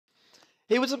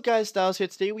Hey, what's up guys, Styles here.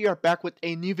 Today we are back with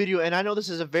a new video, and I know this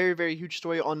is a very huge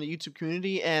story on the YouTube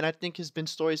community, and I think has been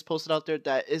stories posted out there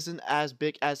that isn't as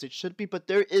big as it should be, but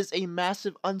there is a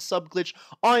massive unsub glitch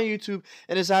on YouTube,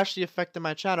 and it's actually affecting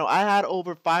my channel. I had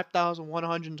over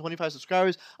 5,125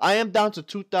 subscribers. I am down to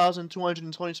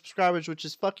 2,220 subscribers, which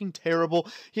is fucking terrible.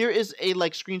 Here is a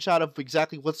screenshot of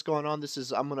exactly what's going on.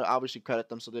 I'm gonna obviously credit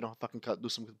them so they don't fucking do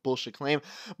some bullshit claim,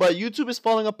 but YouTube is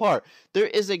falling apart. There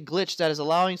is a glitch that is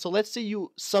allowing, so let's say you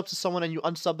sub to someone and you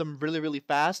unsub them really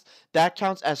fast, that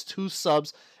counts as 2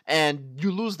 subs and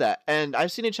you lose that. And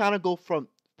I've seen a channel go from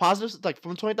positive, like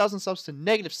from 20,000 subs to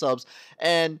negative subs,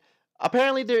 and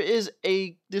apparently there is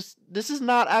this is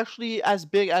not actually as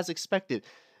big as expected.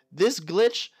 This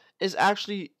glitch is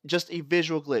actually just a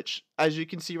visual glitch. As you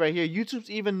can see right here, YouTube's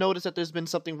even noticed that there's been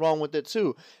something wrong with it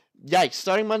too. Yikes,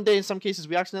 starting Monday, in some cases,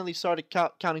 we accidentally started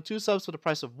counting 2 subs for the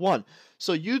price of 1.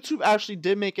 So YouTube actually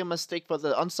did make a mistake for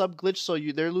the unsub glitch, so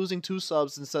they're losing 2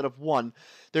 subs instead of 1.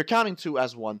 They're counting 2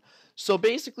 as 1. So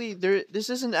basically, this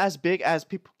isn't as big as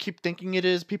people keep thinking it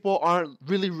is. People aren't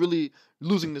really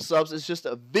losing the subs. It's just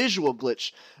a visual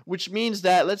glitch, which means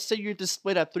that, let's say you're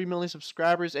displayed at 3 million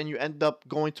subscribers and you end up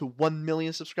going to 1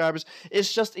 million subscribers.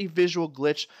 It's just a visual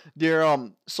glitch. Their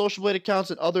social blade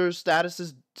accounts and other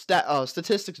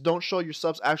statistics don't show your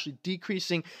subs actually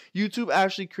decreasing. YouTube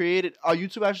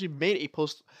actually made a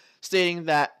post stating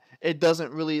that it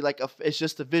doesn't really it's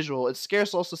just a visual. It's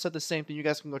Scarce also said the same thing. You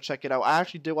guys can go check it out. I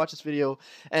actually did watch this video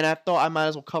and I thought I might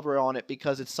as well cover on it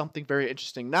because it's something very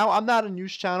interesting. Now, I'm not a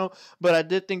news channel, but I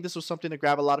did think this was something to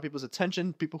grab a lot of people's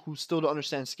attention. People who still don't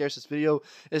understand Scarce's video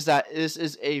is that this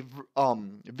is a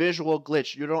visual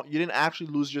glitch. You didn't actually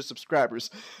lose your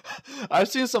subscribers. I've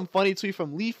seen some funny tweet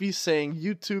from Leafy saying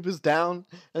YouTube is down,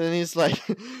 and then he's like,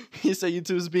 he said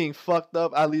YouTube is being fucked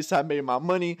up. At least I made my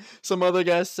money. Some other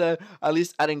guy said, at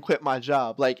least I didn't quit my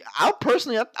job. Like, I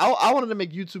wanted to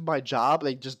make YouTube my job,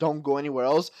 like just don't go anywhere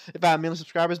else if I had 1 million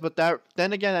subscribers. But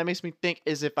then again, that makes me think,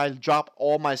 is if I drop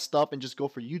all my stuff and just go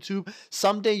for YouTube,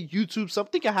 someday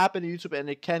something can happen to YouTube and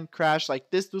it can crash.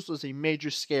 Like this was a major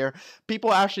scare.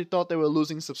 People actually thought they were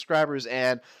losing subscribers,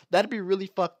 and that'd be really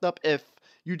fucked up if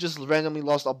you just randomly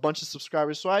lost a bunch of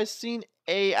subscribers. So I've seen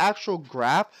a actual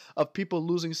graph of people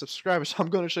losing subscribers. So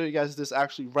I'm going to show you guys this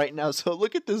actually right now. So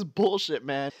look at this bullshit,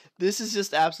 man. This is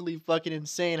just absolutely fucking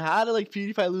insane. How did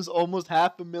PewDiePie lose almost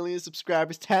 500,000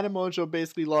 subscribers? Tana Mongeau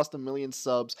basically lost 1 million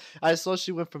subs. I saw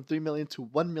she went from 3 million to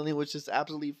 1 million, which is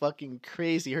absolutely fucking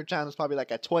crazy. Her channel's probably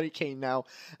like at 20K now.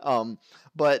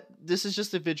 But this is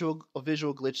just a visual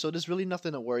glitch, so there's really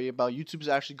nothing to worry about. YouTube is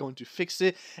actually going to fix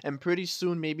it, and pretty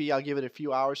soon, maybe I'll give it a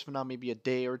few hours from now, maybe a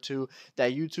day or two,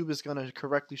 that YouTube is going to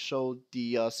correctly show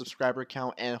the subscriber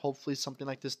count, and hopefully something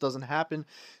like this doesn't happen.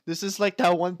 This is like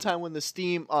that one time when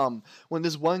when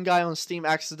this one guy on Steam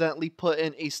accidentally put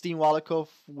in a Steam wallet code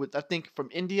with, I think from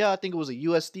India, I think it was a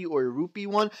USD or a rupee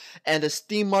one, and the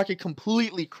Steam market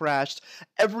completely crashed.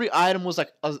 Every item was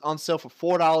on sale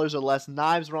for $4 or less.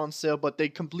 Knives were on sale, but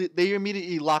they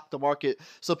immediately locked the market,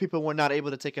 so people were not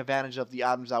able to take advantage of the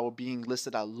items that were being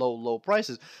listed at low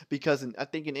prices. Because I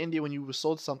think in India, when you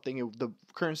sold something, the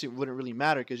currency wouldn't really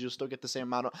matter because you'll still get the same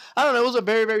amount of. I don't know. It was a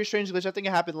very strange glitch. I think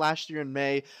it happened last year in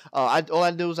May. All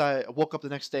I knew was I woke up the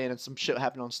next day and some shit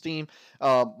happened on Steam.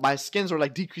 My skins were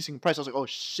decreasing in price. I was like, oh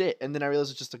shit, and then I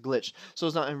realized it's just a glitch. So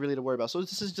it's nothing really to worry about. So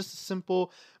this is just a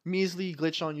simple, measly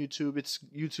glitch on YouTube. It's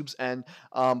YouTube's end.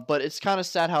 But it's kind of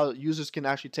sad how users can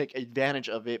actually take advantage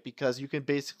of it, because you can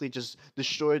basically just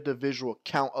destroy the visual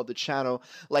count of the channel.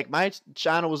 Like, my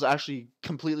channel was actually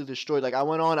completely destroyed. Like, I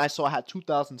went on, I saw I had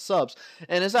 2,000 subs,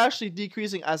 and it's actually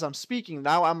decreasing as I'm speaking.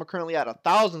 Now I'm currently at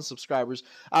 1,000 subscribers.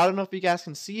 I don't know if you guys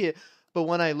can see it, but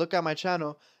when I look at my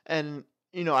channel and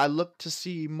I look to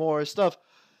see more stuff,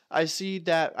 I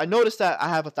noticed that I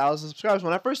have 1,000 subscribers.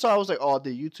 When I first saw it, I was like, oh,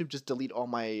 did YouTube just delete all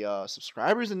my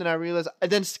subscribers? And then I realized,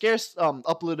 and then Scarce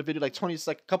uploaded a video 20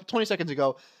 seconds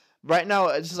ago. Right now,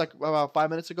 this is about 5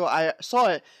 minutes ago, I saw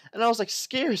it, and I was like,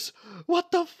 Scarce, what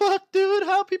the fuck, dude?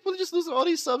 How people just losing all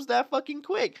these subs that fucking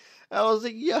quick? And I was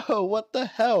like, yo, what the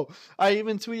hell? I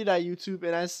even tweeted at YouTube,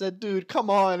 and I said, dude, come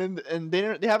on, and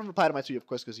they haven't replied to my tweet, of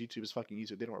course, because YouTube is fucking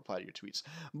YouTube. They don't reply to your tweets.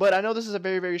 But I know this is a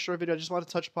very short video. I just want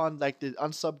to touch upon, the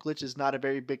unsub glitch is not a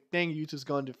very big thing. YouTube's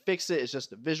going to fix it. It's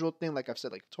just a visual thing, like I've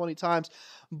said 20 times.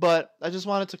 But I just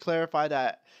wanted to clarify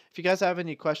that. If you guys have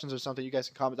any questions or something, you guys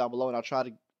can comment down below, and I'll try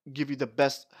to give you the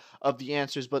best of the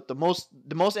answers, but the most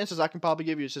answers I can probably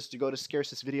give you is just to go to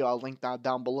Scarce's video. I'll link that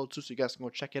down below too, so you guys can go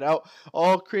check it out.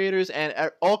 All creators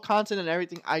and all content and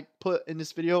everything I put in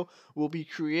this video will be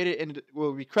credited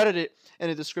in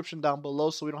the description down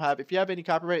below, so we don't have, if you have any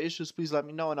copyright issues, please let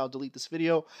me know and I'll delete this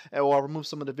video, or I'll remove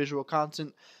some of the visual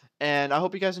content. And I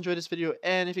hope you guys enjoyed this video,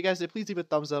 and if you guys did, please leave a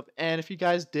thumbs up, and if you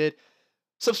guys did,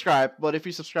 subscribe. But if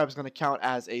you subscribe, it's going to count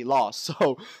as a loss.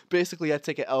 So basically I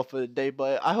take an L for the day.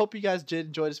 But I hope you guys did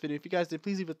enjoy this video. If you guys did,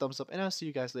 please leave a thumbs up, and I'll see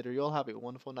you guys later. You all have a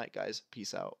wonderful night, guys.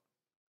 Peace out.